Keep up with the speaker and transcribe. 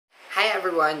Hi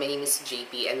everyone, my name is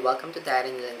JP and welcome to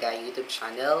Darin Langga YouTube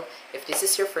channel. If this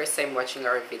is your first time watching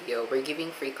our video, we're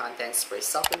giving free contents for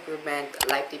self-improvement,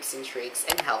 life tips and tricks,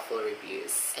 and helpful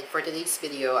reviews. And for today's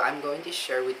video, I'm going to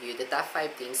share with you the top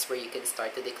 5 things where you can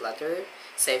start to declutter.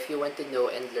 So if you want to know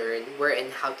and learn where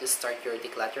and how to start your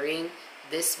decluttering,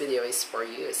 this video is for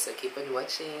you, so keep on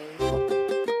watching.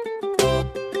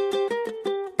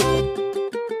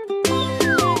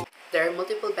 There are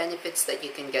multiple benefits that you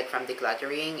can get from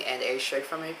decluttering, and I shared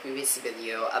from my previous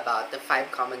video about the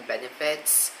 5 common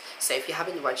benefits. So if you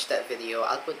haven't watched that video,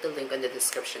 I'll put the link on the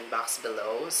description box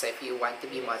below. So if you want to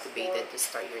be motivated to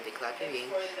start your decluttering,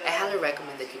 I highly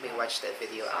recommend that you may watch that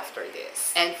video after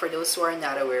this. And for those who are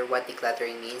not aware what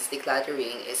decluttering means,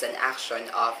 decluttering is an action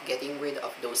of getting rid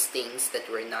of those things that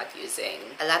we're not using.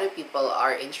 A lot of people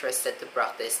are interested to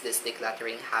practice this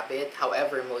decluttering habit.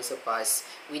 However, most of us,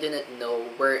 we do not know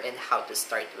where and how to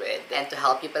start with. And to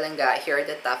help you palangga, here are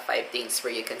the top 5 things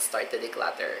where you can start to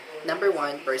declutter. Number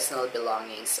 1, personal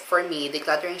belongings. For me,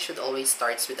 decluttering should always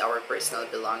start with our personal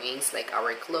belongings like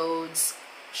our clothes,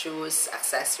 shoes,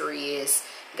 accessories,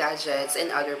 gadgets,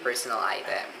 and other personal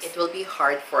items. It will be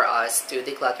hard for us to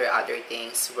declutter other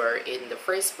things where in the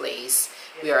first place,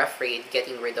 we are afraid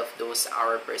getting rid of those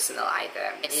our personal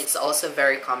items. And it's also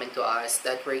very common to us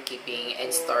that we're keeping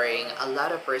and storing a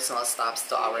lot of personal stuffs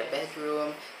to our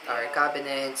bedroom, our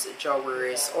cabinets,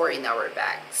 drawers, or in our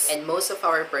bags. And most of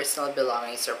our personal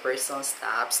belongings or personal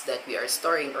stuffs that we are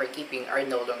storing or keeping are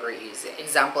no longer using.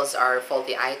 Examples are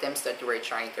faulty items that we're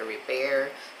trying to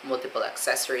repair, multiple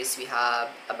accessories we have,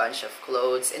 a bunch of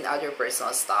clothes, and other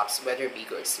personal stuffs, whether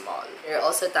big or small. There are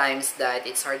also times that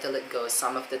it's hard to let go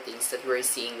some of the things that we're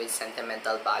seeing with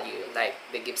sentimental value, like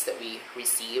the gifts that we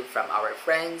receive from our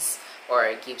friends,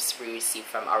 or gifts we receive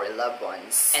from our loved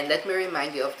ones. And let me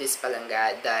remind you of this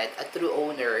palangga that a true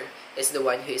owner is the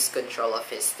one who is in control of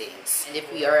his things. And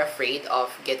if we are afraid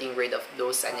of getting rid of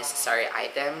those unnecessary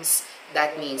items,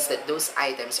 that means that those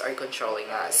items are controlling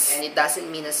us. And it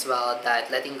doesn't mean as well that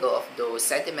letting go of those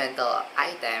sentimental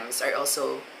items are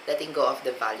also letting go of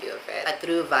the value of it. A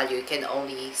true value can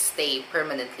only stay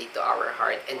permanently to our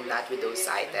heart and not with those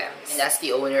items. And as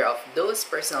the owner of those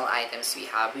personal items we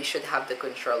have, we should have the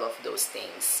control of those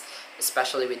things.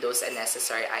 Especially with those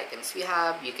unnecessary items we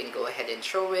have, you can go ahead and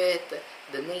throw it,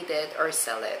 donate it, or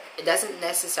sell it. It doesn't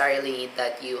necessarily mean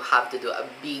that you have to do a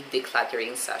big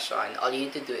decluttering session. All you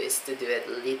need to do is to do it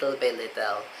little by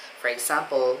little. For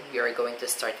example, you're going to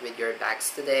start with your bags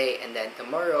today, and then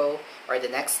tomorrow or the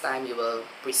next time you will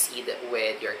proceed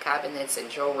with your cabinets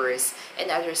and drawers and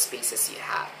other spaces you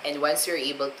have. And once you're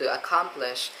able to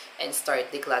accomplish and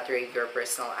start decluttering your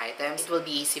personal items, it will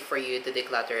be easy for you to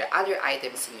declutter other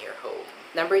items in your home.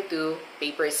 Number 2,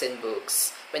 papers and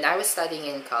books. When I was studying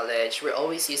in college, we're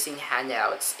always using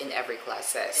handouts in every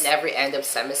classes. In every end of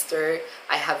semester,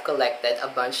 I have collected a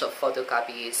bunch of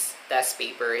photocopies, test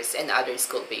papers, and other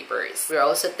school papers. We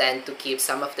also tend to keep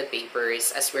some of the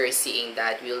papers as we're seeing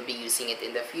that we'll be using it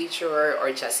in the future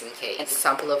or just in case. An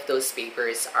example of those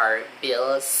papers are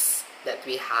bills that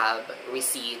we have,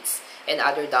 receipts, and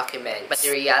other documents. But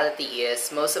the reality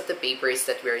is, most of the papers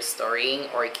that we're storing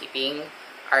or keeping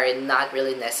are not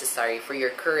really necessary for your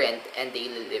current and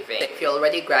daily living. If you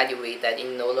already graduated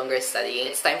and no longer studying,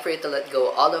 it's time for you to let go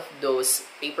all of those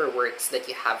paperworks that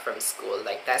you have from school,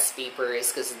 like test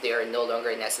papers, because they are no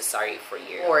longer necessary for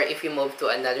you. Or if you move to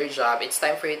another job, it's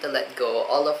time for you to let go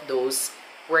all of those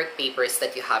work papers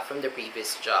that you have from the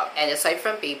previous job. And aside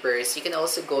from papers, you can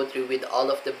also go through with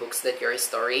all of the books that you're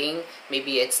storing.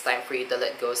 Maybe it's time for you to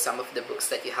let go some of the books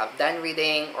that you have done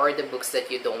reading or the books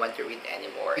that you don't want to read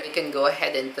anymore. You can go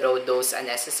ahead and throw those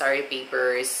unnecessary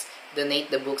papers,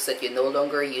 donate the books that you're no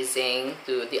longer using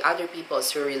to the other people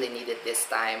who really need it this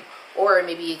time. Or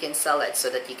maybe you can sell it so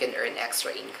that you can earn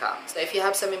extra income. So if you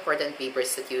have some important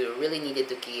papers that you really needed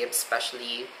to keep,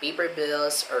 especially paper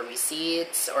bills or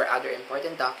receipts or other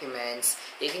important documents,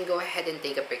 you can go ahead and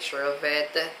take a picture of it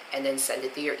and then send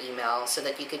it to your email so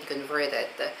that you can convert it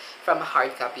from a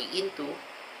hard copy into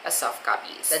a soft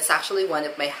copies. That's actually one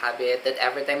of my habits, that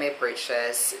every time I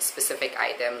purchase a specific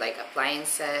item like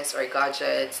appliances or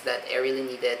gadgets that I really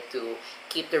needed to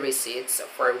keep the receipts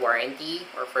for warranty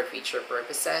or for future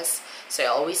purposes. So I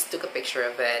always took a picture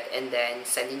of it and then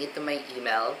sending it to my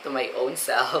email, to my own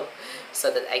self, so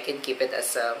that I can keep it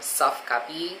as a soft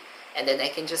copy. And then I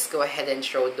can just go ahead and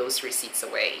throw those receipts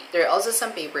away. There are also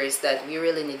some papers that we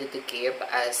really needed to keep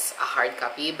as a hard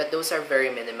copy, but those are very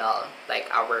minimal, like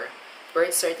our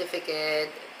birth certificate,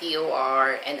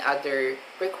 TOR, and other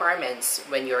requirements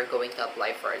when you're going to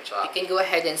apply for a job. You can go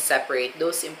ahead and separate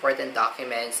those important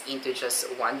documents into just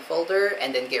one folder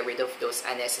and then get rid of those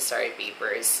unnecessary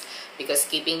papers, because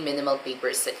keeping minimal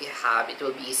papers that you have, it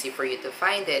will be easy for you to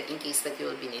find it in case that you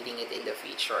will be needing it in the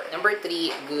future. Number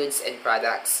 3, goods and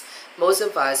products. Most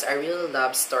of us are really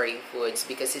love storing foods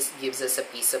because it gives us a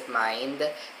peace of mind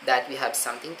that we have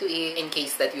something to eat in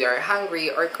case that we are hungry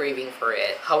or craving for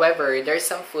it. However, there are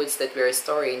some foods that we are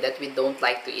storing that we don't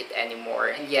like to eat anymore,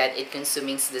 and yet it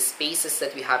consumes the spaces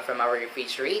that we have from our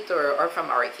refrigerator or from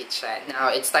our kitchen. Now,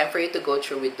 it's time for you to go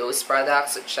through with those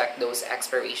products, check those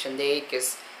expiration date,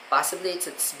 because possibly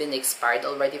it's been expired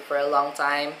already for a long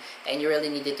time and you really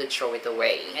needed to throw it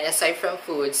away. And aside from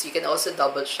foods, you can also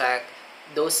double check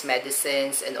those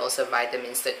medicines and also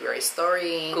vitamins that we are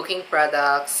storing, cooking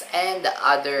products, and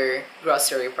other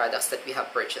grocery products that we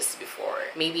have purchased before.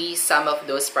 Maybe some of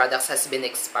those products has been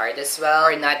expired as well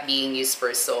or not being used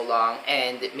for so long,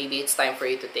 and maybe it's time for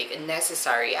you to take a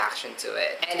necessary action to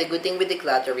it. And the good thing with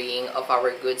decluttering of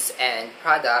our goods and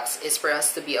products is for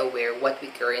us to be aware what we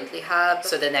currently have,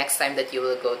 so the next time that you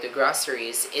will go to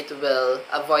groceries, it will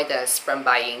avoid us from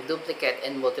buying duplicate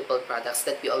and multiple products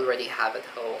that we already have at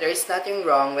home. There is nothing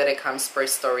wrong when it comes for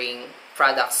storing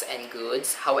products and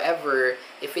goods. However,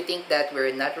 if we think that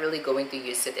we're not really going to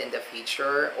use it in the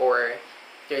future, or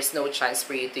there's no chance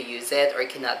for you to use it or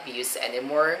cannot be used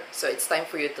anymore, so it's time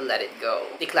for you to let it go.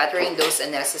 Decluttering those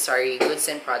unnecessary goods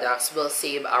and products will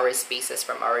save our spaces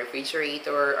from our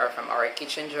refrigerator or from our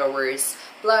kitchen drawers,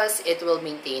 plus it will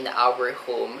maintain our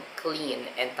home clean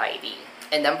and tidy.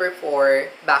 And number 4,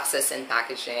 boxes and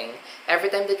packaging. Every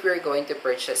time that we're going to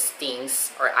purchase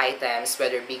things or items,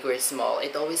 whether big or small,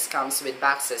 it always comes with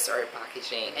boxes or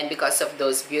packaging. And because of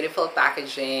those beautiful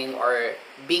packaging or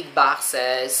big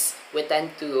boxes, we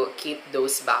tend to keep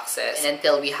those boxes, and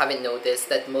until we haven't noticed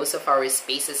that most of our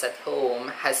spaces at home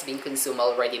has been consumed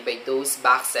already by those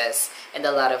boxes and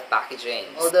a lot of packaging.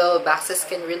 Although boxes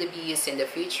can really be used in the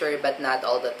future, but not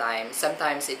all the time.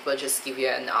 Sometimes it will just give you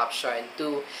an option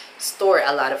to store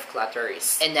a lot of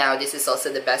clutters. And now this is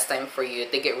also the best time for you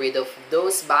to get rid of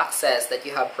those boxes that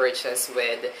you have purchased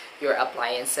with your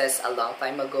appliances a long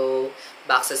time ago,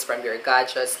 boxes from your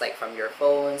gadgets like from your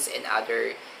phones and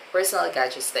other personal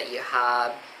gadgets that you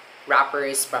have,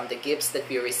 wrappers from the gifts that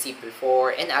we received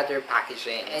before, and other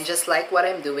packaging. And just like what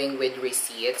I'm doing with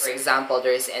receipts, for example,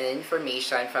 there's an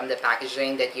information from the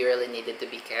packaging that you really needed to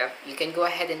be kept, you can go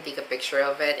ahead and take a picture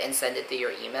of it and send it to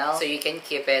your email, so you can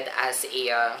keep it as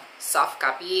a soft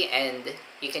copy, and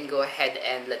you can go ahead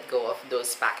and let go of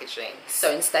those packaging.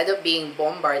 So instead of being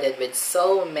bombarded with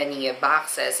so many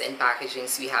boxes and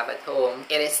packagings we have at home,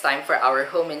 it is time for our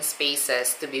home and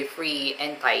spaces to be free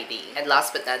and tidy. And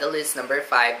last but not the least, number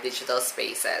 5, digital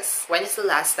spaces. When is the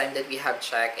last time that we have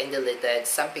checked and deleted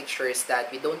some pictures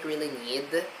that we don't really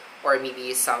need, or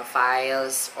maybe some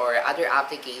files or other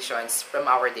applications from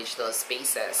our digital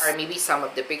spaces? Or maybe some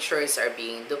of the pictures are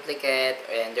being duplicate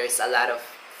and there's a lot of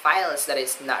files that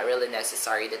is not really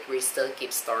necessary that we still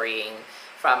keep storing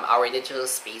from our digital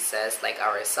spaces, like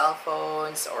our cell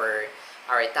phones or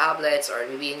our tablets, or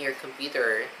maybe in your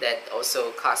computer, that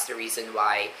also cause the reason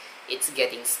why it's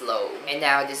getting slow. And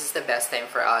now this is the best time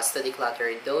for us to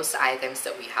declutter those items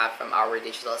that we have from our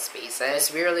digital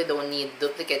spaces. We really don't need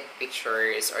duplicate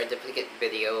pictures or duplicate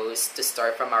videos to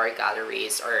store from our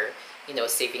galleries, or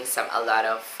saving a lot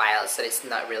of files that is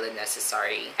not really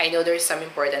necessary. I know there's some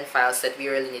important files that we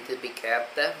really need to be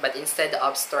kept, but instead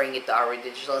of storing it to our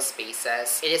digital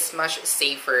spaces, it is much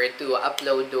safer to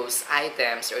upload those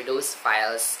items or those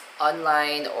files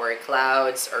online or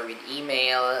clouds or with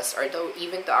emails, or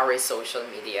even to our social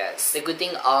medias. The good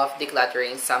thing of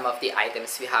decluttering some of the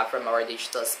items we have from our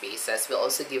digital spaces will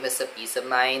also give us a peace of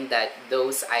mind that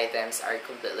those items are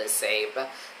completely safe,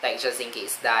 like just in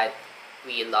case that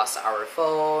we lost our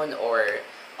phone or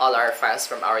all our files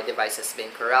from our device has been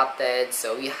corrupted.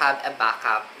 So we have a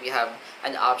backup, we have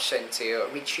an option to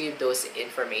retrieve those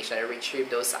information or retrieve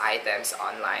those items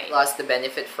online. Plus, the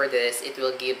benefit for this, it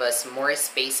will give us more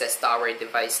spaces to our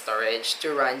device storage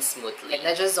to run smoothly. And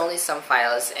not just only some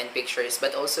files and pictures,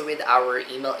 but also with our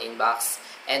email inbox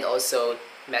and also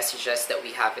messages that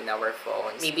we have in our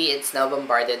phones. Maybe it's now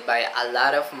bombarded by a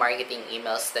lot of marketing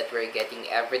emails that we're getting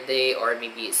every day, or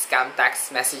maybe scam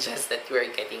text messages that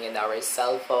we're getting in our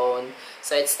cell phone.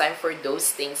 So it's time for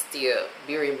those things to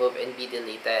be removed and be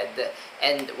deleted.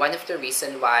 And one of the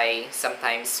reasons why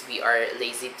sometimes we are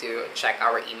lazy to check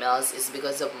our emails is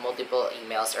because of multiple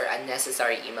emails or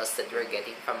unnecessary emails that we're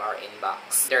getting from our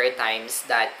inbox. There are times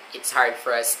that it's hard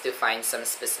for us to find some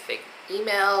specific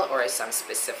email or some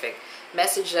specific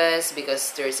messages,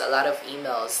 because there's a lot of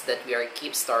emails that we are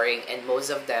keep storing and most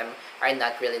of them are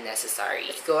not really necessary.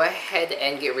 Let's go ahead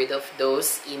and get rid of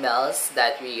those emails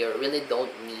that we really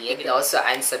don't need. You can also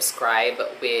unsubscribe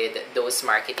with those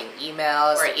marketing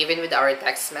emails, or even with our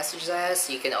text messages,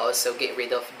 you can also get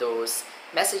rid of those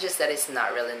messages that is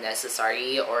not really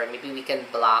necessary, or maybe we can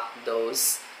block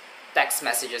those text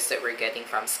messages that we're getting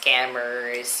from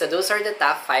scammers. So those are the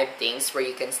top 5 things where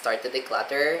you can start to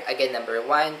declutter. Again, number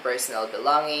 1, personal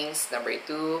belongings. Number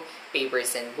 2,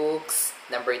 papers and books.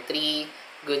 Number 3,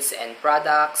 goods and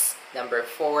products. Number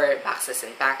 4, boxes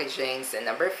and packagings. And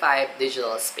number 5,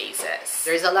 digital spaces.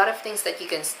 There's a lot of things that you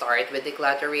can start with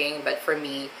decluttering, but for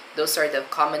me, those are the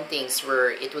common things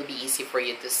where it will be easy for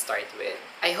you to start with.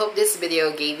 I hope this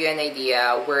video gave you an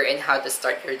idea where and how to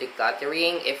start your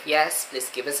decluttering. If yes, please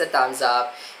give us a thumbs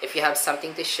up. If you have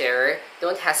something to share,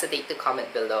 don't hesitate to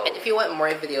comment below. And if you want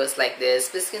more videos like this,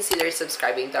 please consider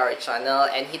subscribing to our channel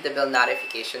and hit the bell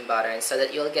notification button so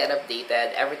that you'll get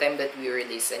updated every time that we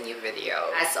release a new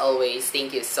video. As always,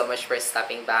 thank you so much for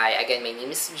stopping by. Again, my name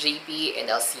is JP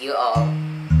and I'll see you all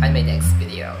on my next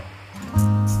video.